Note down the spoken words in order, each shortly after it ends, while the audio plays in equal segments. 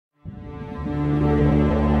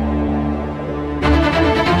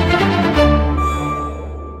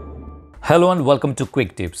Hello and welcome to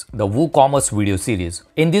Quick Tips, the WooCommerce video series.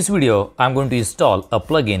 In this video, I'm going to install a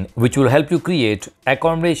plugin which will help you create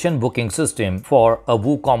accommodation booking system for a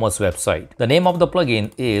WooCommerce website. The name of the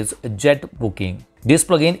plugin is JetBooking. This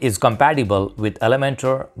plugin is compatible with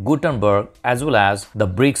Elementor, Gutenberg as well as the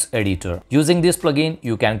Bricks editor. Using this plugin,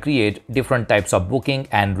 you can create different types of booking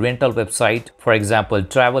and rental website. For example,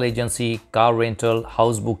 travel agency, car rental,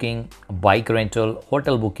 house booking, bike rental,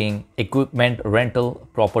 hotel booking, equipment rental,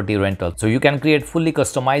 property rental. So you can create fully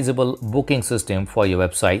customizable booking system for your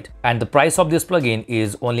website. And the price of this plugin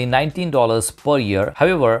is only $19 per year.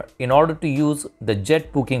 However, in order to use the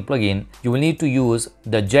JetBooking plugin, you will need to use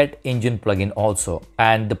the JetEngine plugin also.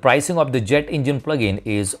 And the pricing of the JetEngine plugin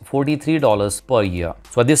is $43 per year.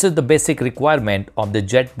 So this is the basic requirement of the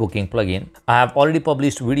JetBooking plugin. I have already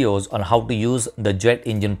published videos on how to use the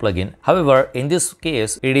JetEngine plugin. However, in this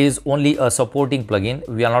case, it is only a supporting plugin.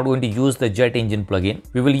 We are not going to use the JetEngine plugin.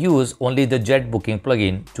 We will use only the JetBooking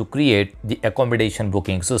plugin to create the accommodation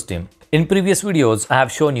booking system. In previous videos, I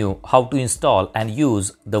have shown you how to install and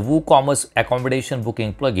use the WooCommerce accommodation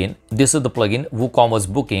booking plugin. This is the plugin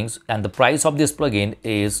WooCommerce Bookings, and the price of this plugin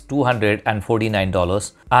is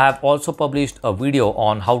 $249. I have also published a video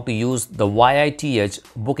on how to use the YITH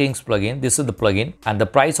Bookings plugin. This is the plugin, and the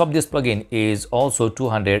price of this plugin is also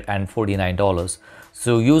 $249.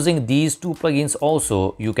 So using these two plugins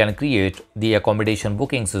also, you can create the accommodation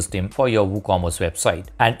booking system for your WooCommerce website.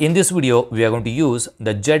 And in this video, we are going to use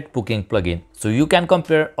the JetBooking plugin. So you can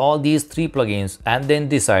compare all these three plugins and then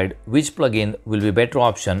decide which plugin will be a better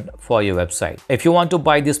option for your website. If you want to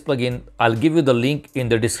buy this plugin, I'll give you the link in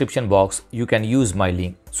the description box. You can use my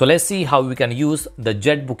link. So let's see how we can use the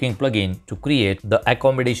JetBooking plugin to create the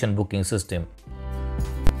accommodation booking system.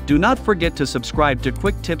 Do not forget to subscribe to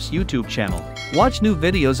Quick Tips YouTube channel. Watch new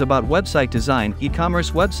videos about website design,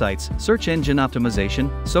 e-commerce websites, search engine optimization,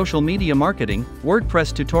 social media marketing,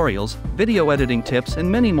 WordPress tutorials, video editing tips and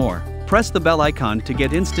many more. Press the bell icon to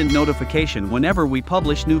get instant notification whenever we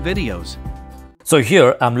publish new videos. So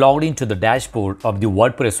here I'm logged into the dashboard of the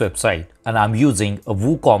WordPress website and I'm using a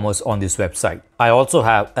WooCommerce on this website. I also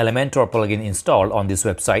have Elementor plugin installed on this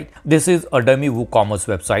website. This is a dummy WooCommerce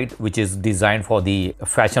website which is designed for the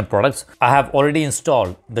fashion products. I have already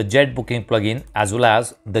installed the JetBooking plugin as well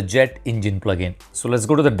as the JetEngine plugin. So let's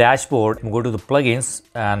go to the dashboard and go to the plugins,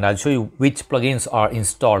 and I'll show you which plugins are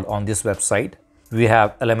installed on this website. We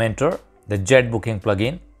have Elementor, the JetBooking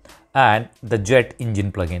plugin and the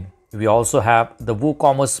JetEngine plugin. We also have the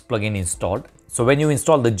WooCommerce plugin installed. So when you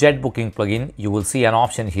install the JetBooking plugin, you will see an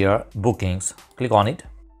option here, bookings. Click on it.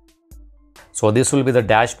 So this will be the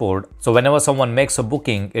dashboard. So whenever someone makes a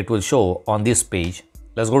booking, it will show on this page.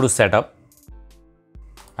 Let's go to setup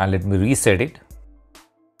and let me reset it.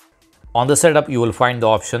 On the setup, you will find the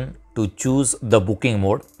option to choose the booking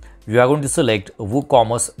mode. We are going to select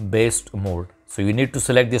WooCommerce based mode. So you need to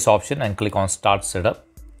select this option and click on start setup.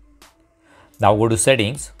 Now go to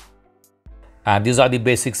settings. And these are the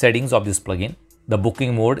basic settings of this plugin. The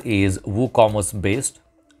booking mode is WooCommerce based.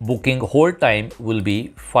 Booking hold time will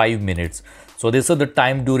be 5 minutes. So this is the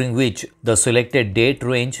time during which the selected date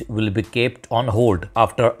range will be kept on hold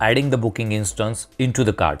after adding the booking instance into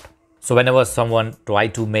the cart. So whenever someone try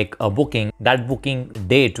to make a booking, that booking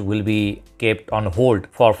date will be kept on hold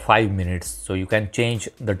for 5 minutes. So you can change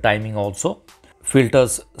the timing also.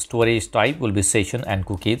 Filters, storage type will be session and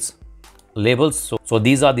cookies. Labels, so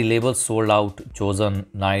these are the labels: sold out, chosen,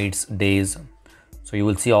 nights, days. So you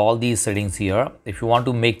will see all these settings here. If you want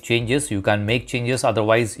to make changes, you can make changes,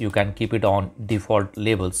 otherwise you can keep it on default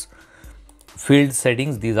labels. Field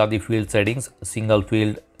settings, these are the field settings: single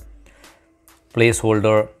field,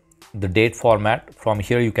 placeholder, the date format. From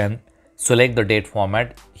here you can select the date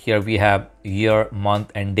format. Here we have year,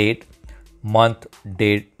 month and date, month,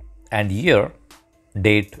 date and year,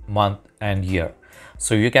 date, month and year.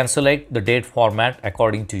 So you can select the date format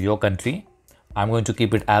according to your country. I'm going to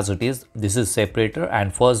keep it as it is. This is separator,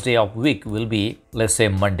 and first day of week will be, let's say,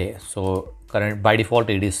 Monday. So current by default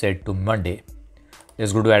it is set to Monday.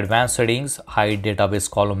 Let's go to advanced settings, hide database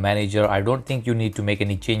column manager. I don't think you need to make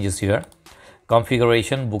any changes here.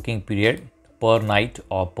 Configuration, booking period, per night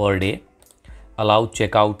or per day. Allow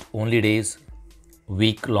checkout only days,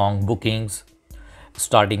 week long bookings,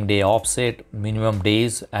 starting day offset, minimum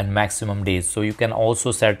days and maximum days. So you can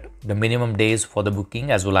also set the minimum days for the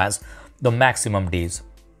booking as well as the maximum days.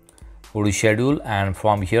 Go to schedule, and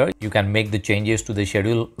from here you can make the changes to the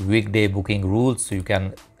schedule. Weekday booking rules, so you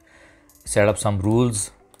can set up some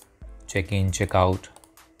rules, check in, check out.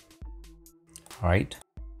 All right,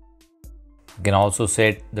 you can also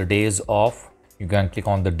set the days off. You can click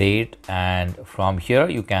on the date, and from here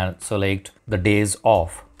you can select the days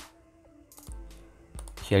off.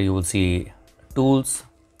 here you will see tools,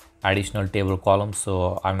 additional table columns.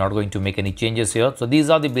 So I'm not going to make any changes here. So these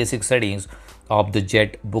are the basic settings of the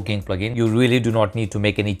JetBooking plugin. You really do not need to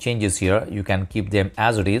make any changes here. You can keep them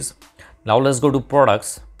as it is. Now let's go to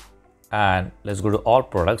products and let's go to all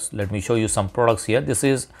products. Let me show you some products here. This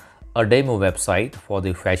is a demo website for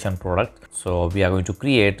the fashion product. So we are going to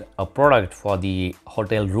create a product for the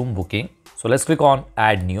hotel room booking. So let's click on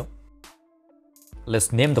add new.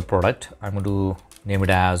 Let's name the product. I'm going to name it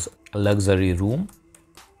as luxury room.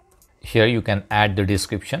 Here you can add the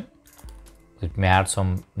description. Let me add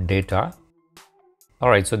some data. All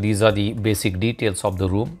right, so these are the basic details of the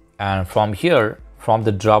room. And from here, from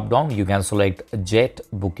the drop down, you can select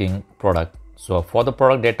JetBooking product. So for the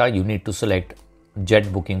product data, you need to select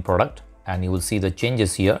JetBooking product and you will see the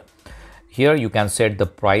changes here. Here you can set the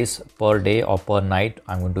price per day or per night.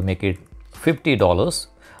 I'm going to make it $50.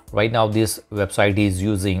 Right now this website is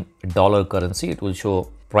using dollar currency. It will show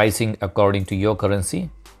pricing according to your currency.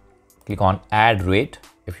 Click on add rate.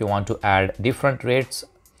 If you want to add different rates,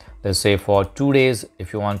 let's say for 2 days,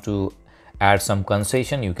 if you want to add some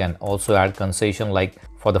concession, you can also add concession, like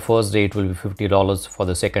for the first day it will be $50, for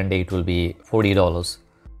the second day it will be $40.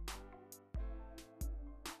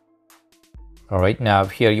 All right, now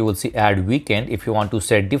here you will see add weekend. If you want to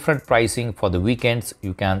set different pricing for the weekends,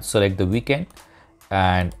 you can select the weekend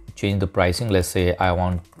and change the pricing. Let's say I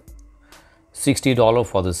want $60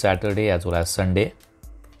 for the Saturday as well as Sunday.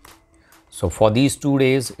 So for these 2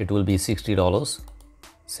 days, it will be $60.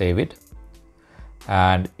 Save it.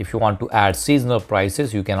 And if you want to add seasonal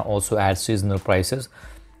prices, you can also add seasonal prices.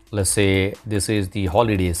 Let's say this is the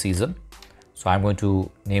holiday season. So I'm going to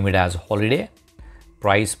name it as holiday.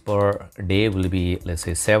 Price per day will be, let's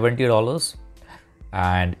say, $70.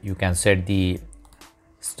 And you can set the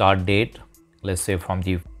start date, let's say from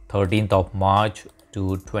the 13th of March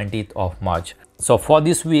to 20th of March. So for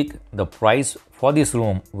this week, the price for this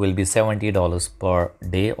room will be $70 per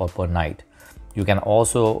day or per night. You can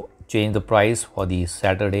also change the price for the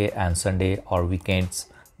Saturday and Sunday or weekends.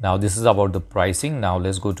 Now this is about the pricing. Now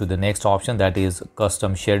let's go to the next option, that is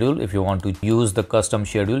custom schedule. If you want to use the custom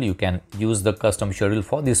schedule, you can use the custom schedule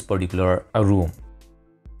for this particular room.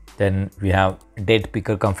 Then we have date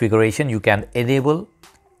picker configuration. You can enable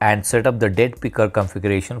and set up the date picker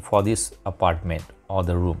configuration for this apartment or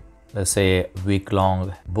the room. Let's say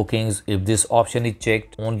week-long bookings. If this option is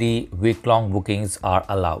checked, only week-long bookings are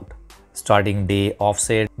allowed. Starting day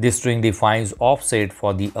offset. This string defines offset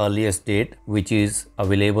for the earliest date which is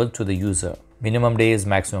available to the user. Minimum days,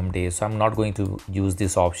 maximum days. So I'm not going to use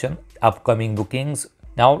this option. Upcoming bookings.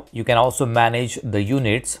 Now you can also manage the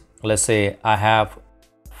units. Let's say I have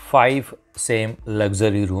 5 same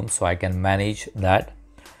luxury rooms, so I can manage that.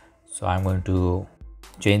 So I'm going to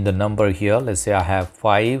change the number here. Let's say I have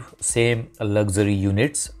 5 same luxury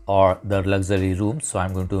units or the luxury rooms. So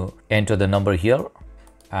I'm going to enter the number here.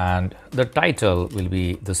 And the title will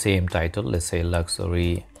be the same title, let's say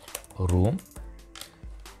luxury room,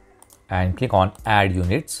 and click on add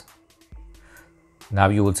units. Now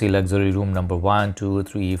you will see luxury room number 1, 2,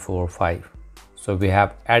 3, 4, 5. So we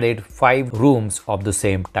have added 5 rooms of the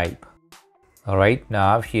same type. All right,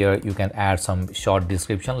 now here you can add some short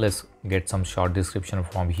description. Let's get some short description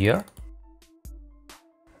from here.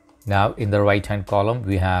 Now in the right hand column,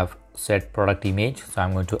 we have set product image. So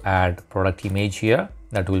I'm going to add product image here.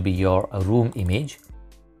 That will be your room image.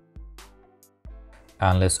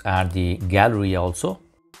 And let's add the gallery also.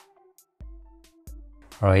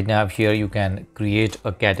 All right, now here you can create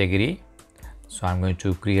a category. So I'm going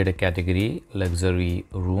to create a category, luxury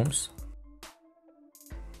rooms,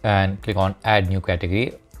 and click on add new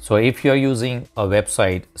category. So if you're using a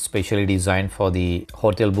website specially designed for the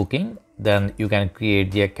hotel booking, then you can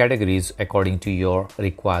create their categories according to your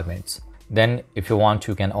requirements. Then if you want,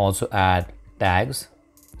 you can also add tags.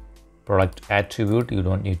 Product attribute, you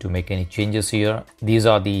don't need to make any changes here. These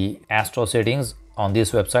are the Astra settings. On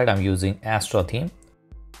this website, I'm using Astra theme.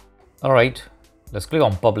 All right, let's click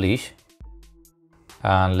on publish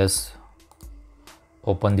and let's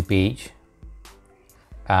open the page.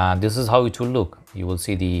 And this is how it will look. You will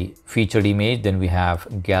see the featured image, then we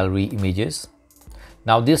have gallery images.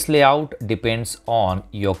 Now this layout depends on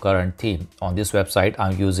your current theme. On this website,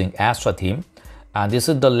 I'm using Astra theme, and this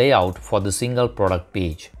is the layout for the single product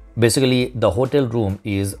page. Basically, the hotel room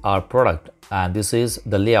is our product, and this is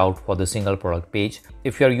the layout for the single product page.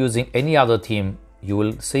 If you are using any other theme, you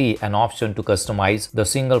will see an option to customize the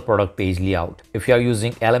single product page layout. If you are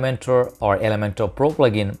using Elementor or Elementor Pro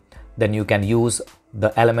plugin, then you can use the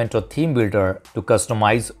Elementor theme builder to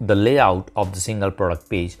customize the layout of the single product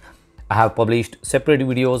page. I have published separate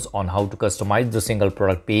videos on how to customize the single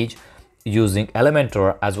product page, using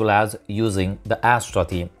Elementor as well as using the Astra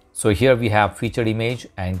theme. So here we have featured image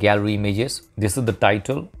and gallery images. This is the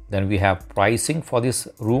title. Then we have pricing for this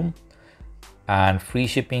room, and free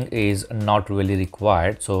shipping is not really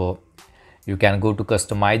required. So you can go to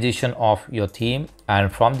customization of your theme,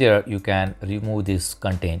 and from there you can remove this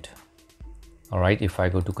content. All right, if I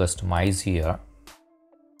go to customize here,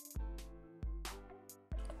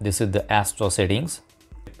 this is the Astra settings.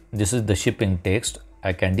 This is the shipping text.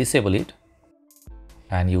 I can disable it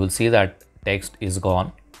and you will see that text is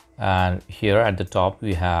gone. And here at the top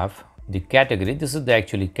we have the category. This is the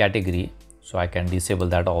actually category, so I can disable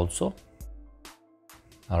that also.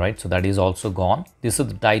 All right, so that is also gone. This is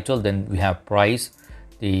the title. Then we have price,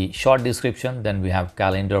 the short description, then we have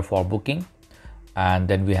calendar for booking, and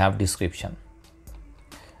then we have description.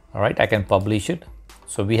 All right, I can publish it.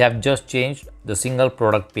 So we have just changed the single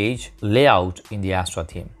product page layout in the Astra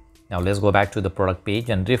theme. Now let's go back to the product page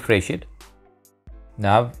and refresh it.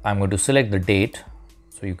 Now I'm going to select the date.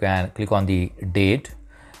 So you can click on the date,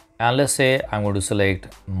 and let's say I'm going to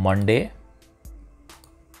select Monday,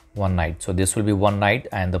 one night. So this will be one night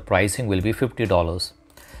and the pricing will be $50.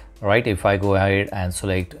 All right, if I go ahead and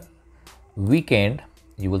select weekend,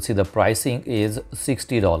 you will see the pricing is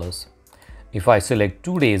 $60. If I select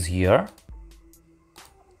 2 days here,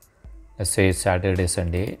 let's say Saturday,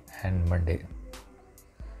 Sunday and Monday.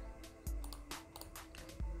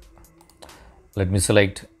 Let me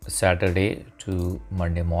select Saturday to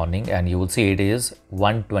Monday morning, and you will see it is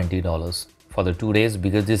 $120 for the 2 days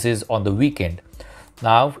because this is on the weekend.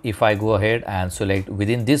 Now if I go ahead and select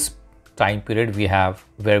within this time period, we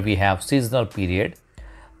have seasonal period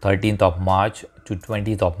 13th of March to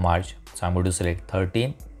 20th of March. So I'm going to select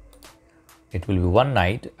 13th. It will be one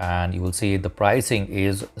night, and you will see the pricing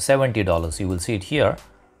is $70. You will see it here.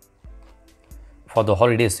 For the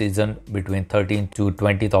holiday season between 13th to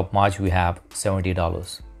 20th of March, we have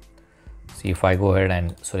 $70. See, if I go ahead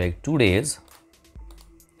and select 2 days,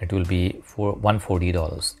 it will be for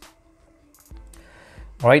 $140.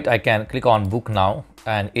 All right, I can click on book now,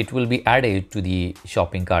 and it will be added to the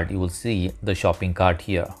shopping cart. You will see the shopping cart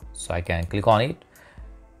here. So I can click on it,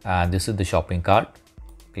 and this is the shopping cart.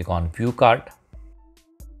 Click on view cart,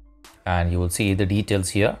 and you will see the details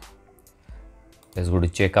here. Let's go to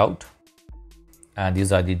checkout, and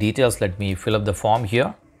these are the details. Let me fill up the form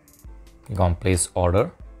here. Click on place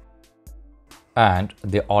order, and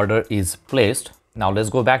the order is placed. Now let's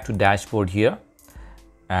go back to dashboard here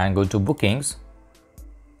and go to bookings,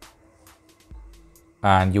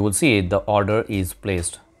 and you will see the order is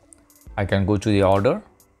placed. I can go to the order,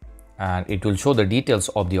 and it will show the details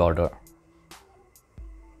of the order.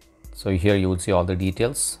 So here you will see all the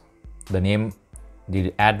details, the name,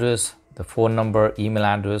 the address, the phone number, email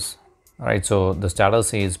address. All right, so the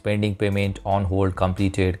status is pending payment, on hold,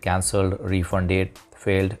 completed, cancelled, refunded,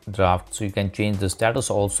 failed, draft. So you can change the status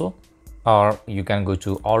also, or you can go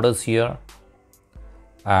to orders here,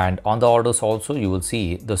 and on the orders also you will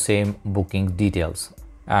see the same booking details.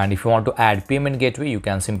 And if you want to add payment gateway, you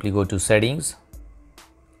can simply go to settings,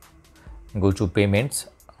 go to payments,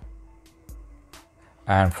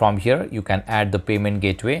 and from here you can add the payment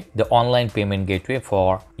gateway, the online payment gateway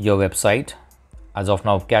for your website. As of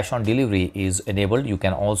now, cash on delivery is enabled. You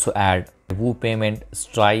can also add Woo Payment,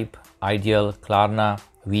 Stripe, Ideal, Klarna,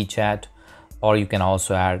 WeChat, or you can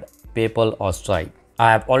also add PayPal or Stripe.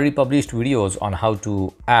 I have already published videos on how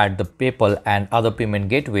to add the PayPal and other payment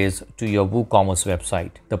gateways to your WooCommerce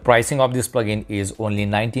website. The pricing of this plugin is only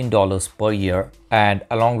 $19 per year, and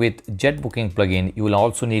along with JetBooking plugin, you will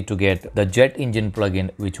also need to get the JetEngine plugin,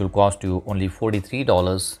 which will cost you only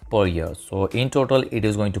 $43 per year. So in total, it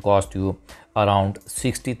is going to cost you around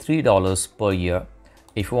 $63 per year.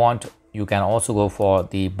 If you want, you can also go for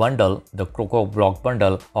the bundle, the CrocoBlock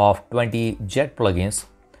bundle of 20 Jet plugins,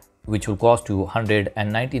 which will cost you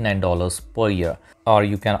 $199 per year. Or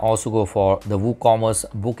you can also go for the WooCommerce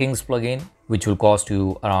Bookings plugin, which will cost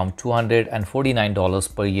you around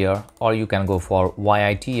 $249 per year. Or you can go for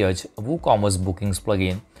YITH WooCommerce Bookings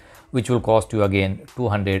plugin, which will cost you again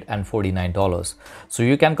 $249. So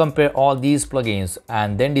you can compare all these plugins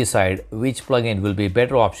and then decide which plugin will be a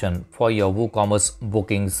better option for your WooCommerce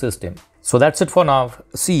booking system. So that's it for now.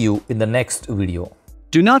 See you in the next video.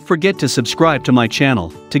 Do not forget to subscribe to my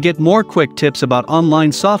channel to get more quick tips about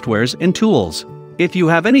online softwares and tools. If you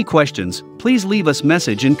have any questions, please leave us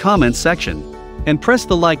message in comments section. And press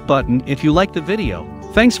the like button if you like the video.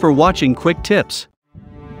 Thanks for watching Quick Tips.